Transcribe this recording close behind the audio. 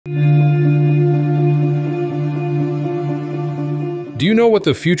Do you know what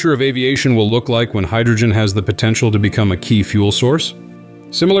the future of aviation will look like when hydrogen has the potential to become a key fuel source?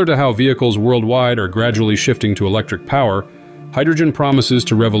 Similar to how vehicles worldwide are gradually shifting to electric power, hydrogen promises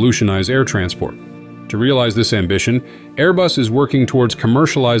to revolutionize air transport. To realize this ambition, Airbus is working towards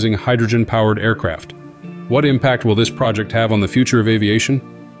commercializing hydrogen-powered aircraft. What impact will this project have on the future of aviation?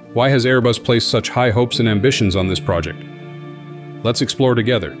 Why has Airbus placed such high hopes and ambitions on this project? Let's explore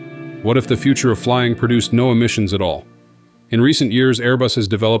together. What if the future of flying produced no emissions at all? In recent years, Airbus has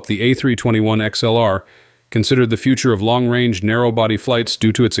developed the A321XLR, considered the future of long-range, narrow-body flights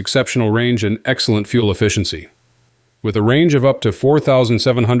due to its exceptional range and excellent fuel efficiency. With a range of up to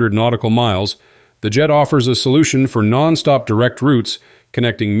 4,700 nautical miles, the jet offers a solution for non-stop direct routes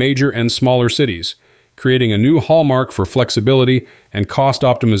connecting major and smaller cities, creating a new hallmark for flexibility and cost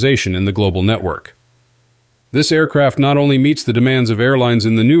optimization in the global network. This aircraft not only meets the demands of airlines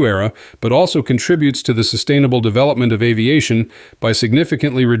in the new era, but also contributes to the sustainable development of aviation by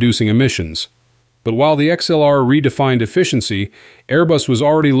significantly reducing emissions. But while the XLR redefined efficiency, Airbus was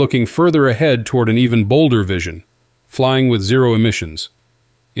already looking further ahead toward an even bolder vision: flying with zero emissions.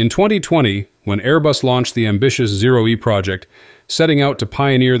 In 2020, when Airbus launched the ambitious Zero-E project, setting out to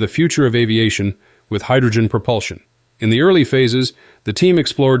pioneer the future of aviation with hydrogen propulsion. In the early phases, the team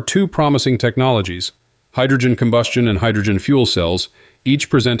explored two promising technologies: hydrogen combustion and hydrogen fuel cells, each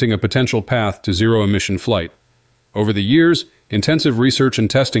presenting a potential path to zero-emission flight. Over the years, intensive research and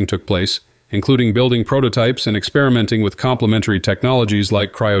testing took place, including building prototypes and experimenting with complementary technologies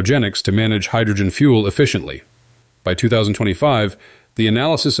like cryogenics to manage hydrogen fuel efficiently. By 2025, the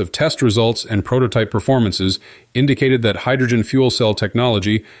analysis of test results and prototype performances indicated that hydrogen fuel cell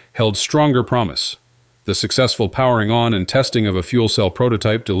technology held stronger promise. The successful powering on and testing of a fuel cell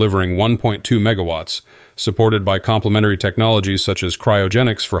prototype delivering 1.2 megawatts, supported by complementary technologies such as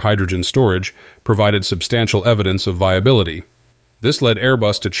cryogenics for hydrogen storage, provided substantial evidence of viability. This led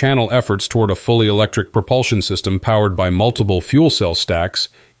Airbus to channel efforts toward a fully electric propulsion system powered by multiple fuel cell stacks,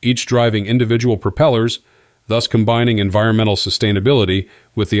 each driving individual propellers, thus combining environmental sustainability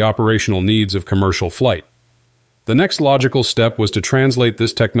with the operational needs of commercial flight. The next logical step was to translate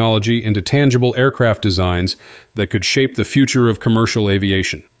this technology into tangible aircraft designs that could shape the future of commercial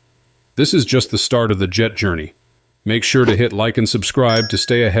aviation. This is just the start of the jet journey. Make sure to hit like and subscribe to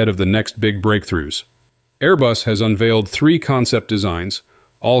stay ahead of the next big breakthroughs. Airbus has unveiled 3 concept designs,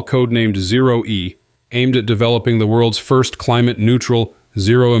 all codenamed Zero-E, aimed at developing the world's first climate-neutral,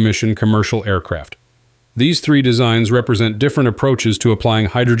 zero-emission commercial aircraft. These 3 designs represent different approaches to applying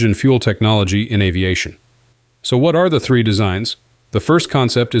hydrogen fuel technology in aviation. So what are the 3 designs? The first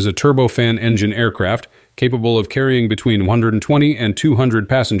concept is a turbofan engine aircraft capable of carrying between 120 and 200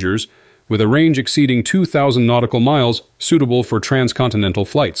 passengers, with a range exceeding 2,000 nautical miles, suitable for transcontinental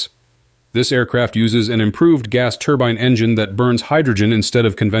flights. This aircraft uses an improved gas turbine engine that burns hydrogen instead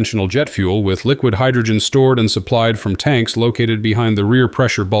of conventional jet fuel, with liquid hydrogen stored and supplied from tanks located behind the rear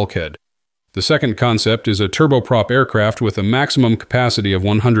pressure bulkhead. The second concept is a turboprop aircraft with a maximum capacity of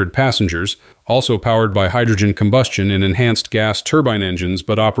 100 passengers, also powered by hydrogen combustion in enhanced gas turbine engines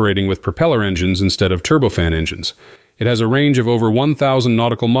but operating with propeller engines instead of turbofan engines. It has a range of over 1,000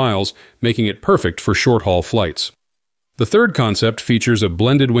 nautical miles, making it perfect for short-haul flights. The third concept features a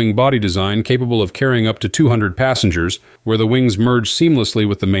blended wing body design capable of carrying up to 200 passengers, where the wings merge seamlessly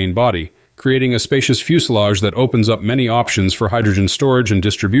with the main body, creating a spacious fuselage that opens up many options for hydrogen storage and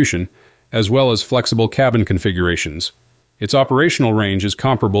distribution, as well as flexible cabin configurations. Its operational range is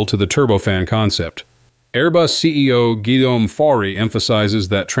comparable to the turbofan concept. Airbus CEO Guillaume Faury emphasizes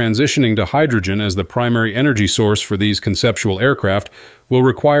that transitioning to hydrogen as the primary energy source for these conceptual aircraft will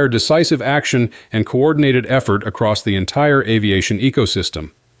require decisive action and coordinated effort across the entire aviation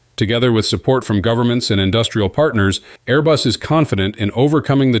ecosystem. Together with support from governments and industrial partners, Airbus is confident in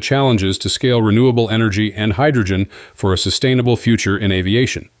overcoming the challenges to scale renewable energy and hydrogen for a sustainable future in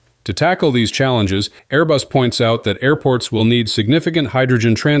aviation. To tackle these challenges, Airbus points out that airports will need significant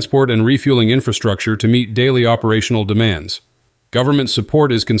hydrogen transport and refueling infrastructure to meet daily operational demands. Government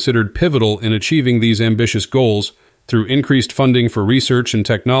support is considered pivotal in achieving these ambitious goals through increased funding for research and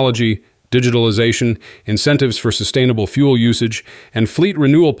technology, digitalization, incentives for sustainable fuel usage, and fleet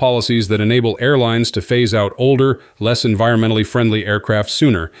renewal policies that enable airlines to phase out older, less environmentally friendly aircraft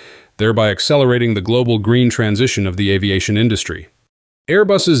sooner, thereby accelerating the global green transition of the aviation industry.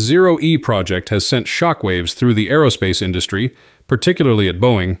 Airbus's Zero-E project has sent shockwaves through the aerospace industry, particularly at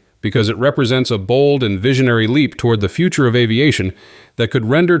Boeing, because it represents a bold and visionary leap toward the future of aviation that could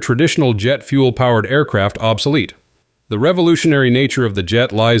render traditional jet fuel-powered aircraft obsolete. The revolutionary nature of the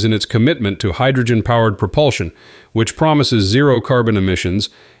jet lies in its commitment to hydrogen-powered propulsion, which promises zero carbon emissions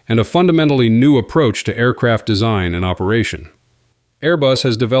and a fundamentally new approach to aircraft design and operation. Airbus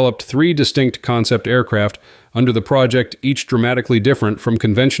has developed 3 distinct concept aircraft under the project, each dramatically different from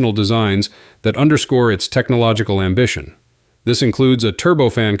conventional designs that underscore its technological ambition. This includes a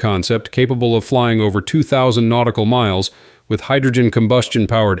turbofan concept capable of flying over 2,000 nautical miles with hydrogen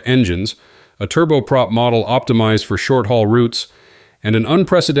combustion-powered engines, a turboprop model optimized for short-haul routes, and an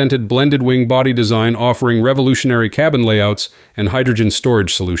unprecedented blended-wing body design offering revolutionary cabin layouts and hydrogen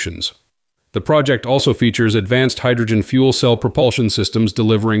storage solutions. The project also features advanced hydrogen fuel cell propulsion systems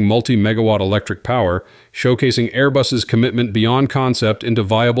delivering multi-megawatt electric power, showcasing Airbus's commitment beyond concept into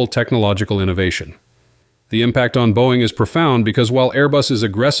viable technological innovation. The impact on Boeing is profound because while Airbus is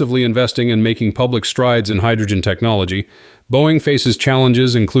aggressively investing and making public strides in hydrogen technology, Boeing faces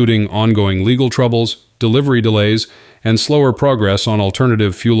challenges including ongoing legal troubles, delivery delays, and slower progress on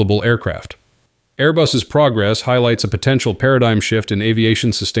alternative fuelable aircraft. Airbus's progress highlights a potential paradigm shift in aviation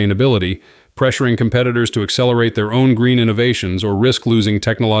sustainability, pressuring competitors to accelerate their own green innovations or risk losing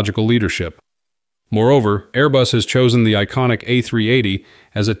technological leadership. Moreover, Airbus has chosen the iconic A380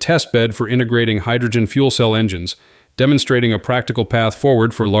 as a testbed for integrating hydrogen fuel cell engines, demonstrating a practical path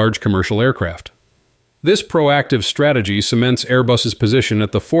forward for large commercial aircraft. This proactive strategy cements Airbus's position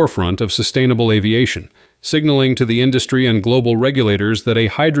at the forefront of sustainable aviation, signaling to the industry and global regulators that a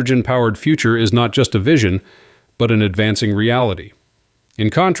hydrogen-powered future is not just a vision, but an advancing reality. In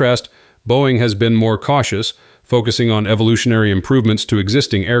contrast, Boeing has been more cautious, focusing on evolutionary improvements to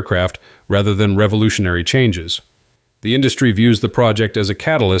existing aircraft rather than revolutionary changes. The industry views the project as a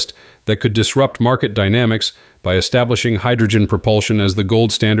catalyst that could disrupt market dynamics by establishing hydrogen propulsion as the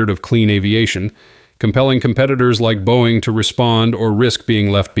gold standard of clean aviation, compelling competitors like Boeing to respond or risk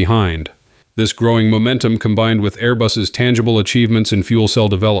being left behind. This growing momentum, combined with Airbus's tangible achievements in fuel cell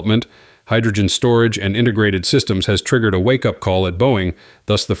development, hydrogen storage, and integrated systems, has triggered a wake-up call at Boeing.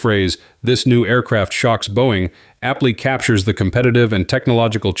 Thus the phrase, "This new aircraft shocks Boeing," aptly captures the competitive and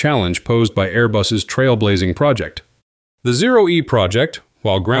technological challenge posed by Airbus's trailblazing project. The Zero-E project,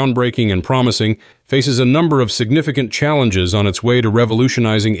 while groundbreaking and promising, faces a number of significant challenges on its way to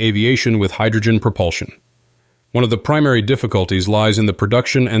revolutionizing aviation with hydrogen propulsion. One of the primary difficulties lies in the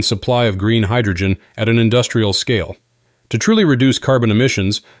production and supply of green hydrogen at an industrial scale. To truly reduce carbon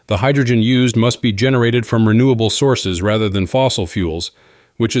emissions, the hydrogen used must be generated from renewable sources rather than fossil fuels,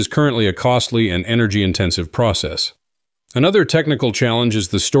 which is currently a costly and energy-intensive process. Another technical challenge is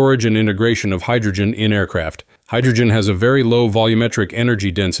the storage and integration of hydrogen in aircraft. Hydrogen has a very low volumetric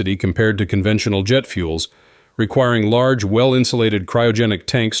energy density compared to conventional jet fuels, requiring large, well-insulated cryogenic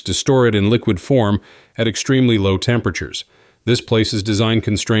tanks to store it in liquid form at extremely low temperatures. This places design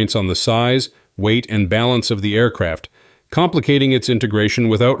constraints on the size, weight, and balance of the aircraft, complicating its integration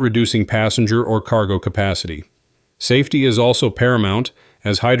without reducing passenger or cargo capacity. Safety is also paramount,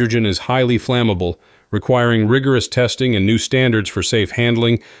 as hydrogen is highly flammable, requiring rigorous testing and new standards for safe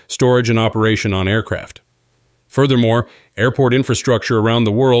handling, storage, and operation on aircraft. Furthermore, airport infrastructure around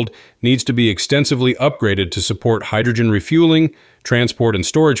the world needs to be extensively upgraded to support hydrogen refueling, transport, and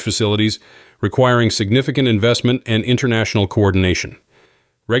storage facilities, requiring significant investment and international coordination.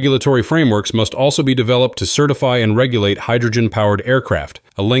 Regulatory frameworks must also be developed to certify and regulate hydrogen-powered aircraft,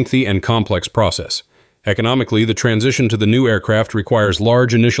 a lengthy and complex process. Economically, the transition to the new aircraft requires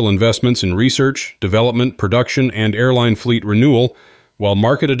large initial investments in research, development, production, and airline fleet renewal, while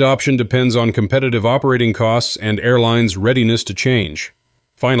market adoption depends on competitive operating costs and airlines' readiness to change.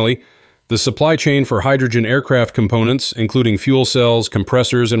 Finally, the supply chain for hydrogen aircraft components, including fuel cells,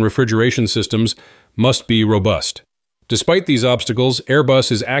 compressors, and refrigeration systems, must be robust. Despite these obstacles,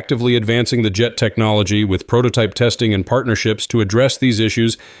 Airbus is actively advancing the jet technology with prototype testing and partnerships to address these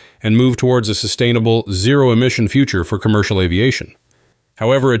issues and move towards a sustainable, zero-emission future for commercial aviation.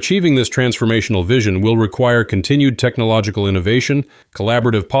 However, achieving this transformational vision will require continued technological innovation,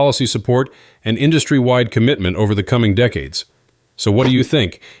 collaborative policy support, and industry-wide commitment over the coming decades. So what do you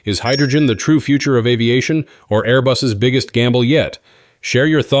think? Is hydrogen the true future of aviation, or Airbus's biggest gamble yet? Share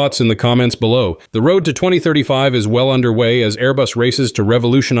your thoughts in the comments below. The road to 2035 is well underway as Airbus races to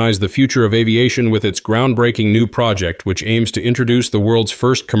revolutionize the future of aviation with its groundbreaking new project, which aims to introduce the world's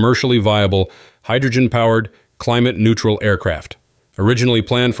first commercially viable, hydrogen-powered, climate-neutral aircraft. Originally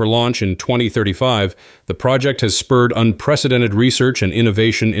planned for launch in 2035, the project has spurred unprecedented research and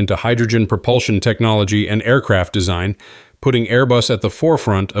innovation into hydrogen propulsion technology and aircraft design, putting Airbus at the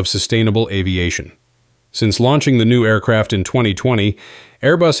forefront of sustainable aviation. Since launching the new aircraft in 2020,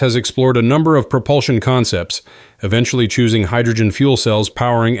 Airbus has explored a number of propulsion concepts, eventually choosing hydrogen fuel cells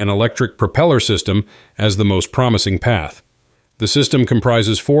powering an electric propeller system as the most promising path. The system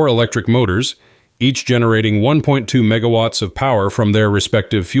comprises 4 electric motors, each generating 1.2 megawatts of power from their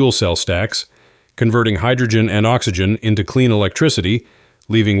respective fuel cell stacks, converting hydrogen and oxygen into clean electricity,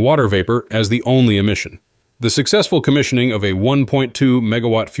 leaving water vapor as the only emission. The successful commissioning of a 1.2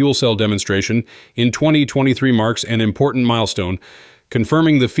 megawatt fuel cell demonstration in 2023 marks an important milestone,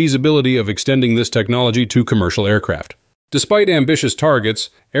 confirming the feasibility of extending this technology to commercial aircraft. Despite ambitious targets,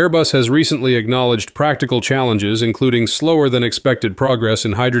 Airbus has recently acknowledged practical challenges, including slower than expected progress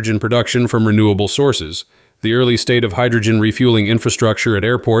in hydrogen production from renewable sources, the early state of hydrogen refueling infrastructure at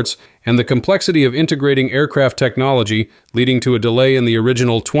airports, and the complexity of integrating aircraft technology, leading to a delay in the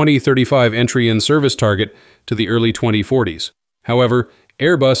original 2035 entry-in-service target to the early 2040s. However,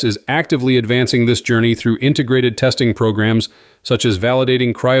 Airbus is actively advancing this journey through integrated testing programs such as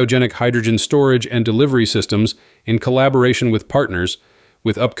validating cryogenic hydrogen storage and delivery systems in collaboration with partners,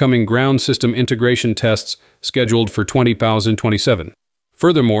 with upcoming ground system integration tests scheduled for 2027.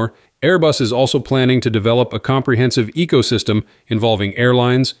 Furthermore, Airbus is also planning to develop a comprehensive ecosystem involving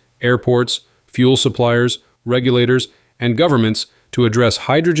airlines, airports, fuel suppliers, regulators, and governments to address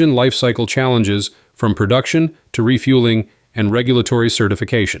hydrogen life cycle challenges from production to refueling and regulatory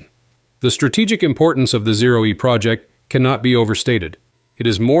certification. The strategic importance of the Zero-E project cannot be overstated. It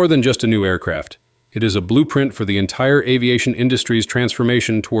is more than just a new aircraft. It is a blueprint for the entire aviation industry's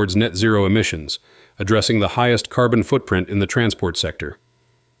transformation towards net zero emissions, addressing the highest carbon footprint in the transport sector.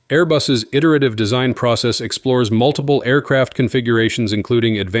 Airbus's iterative design process explores multiple aircraft configurations,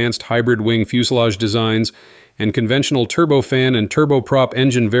 including advanced hybrid wing fuselage designs and conventional turbofan and turboprop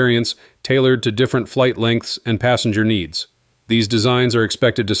engine variants tailored to different flight lengths and passenger needs. These designs are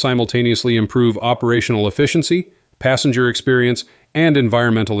expected to simultaneously improve operational efficiency, passenger experience, and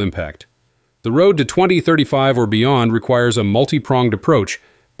environmental impact. The road to 2035 or beyond requires a multi-pronged approach,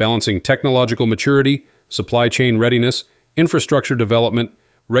 balancing technological maturity, supply chain readiness, infrastructure development,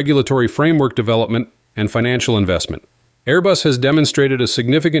 regulatory framework development, and financial investment. Airbus has demonstrated a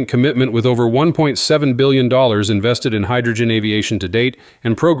significant commitment with over $1.7 billion invested in hydrogen aviation to date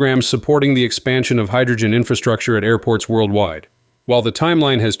and programs supporting the expansion of hydrogen infrastructure at airports worldwide. While the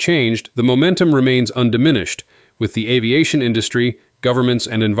timeline has changed, the momentum remains undiminished, with the aviation industry, governments,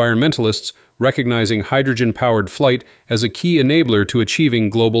 and environmentalists recognizing hydrogen-powered flight as a key enabler to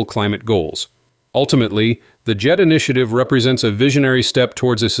achieving global climate goals. Ultimately, the JET initiative represents a visionary step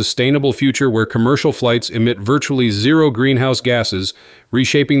towards a sustainable future where commercial flights emit virtually zero greenhouse gases,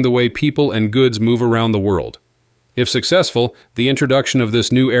 reshaping the way people and goods move around the world. If successful, the introduction of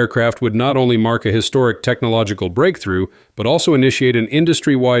this new aircraft would not only mark a historic technological breakthrough, but also initiate an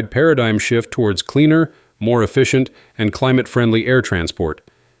industry-wide paradigm shift towards cleaner, more efficient, and climate-friendly air transport,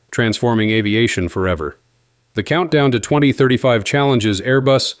 transforming aviation forever. The countdown to 2035 challenges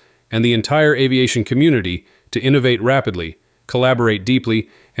Airbus and the entire aviation community to innovate rapidly, collaborate deeply,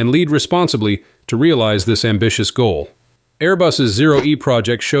 and lead responsibly to realize this ambitious goal. Airbus's Zero-E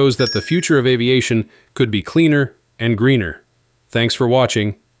project shows that the future of aviation could be cleaner and greener. Thanks for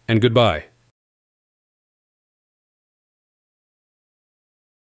watching, and goodbye.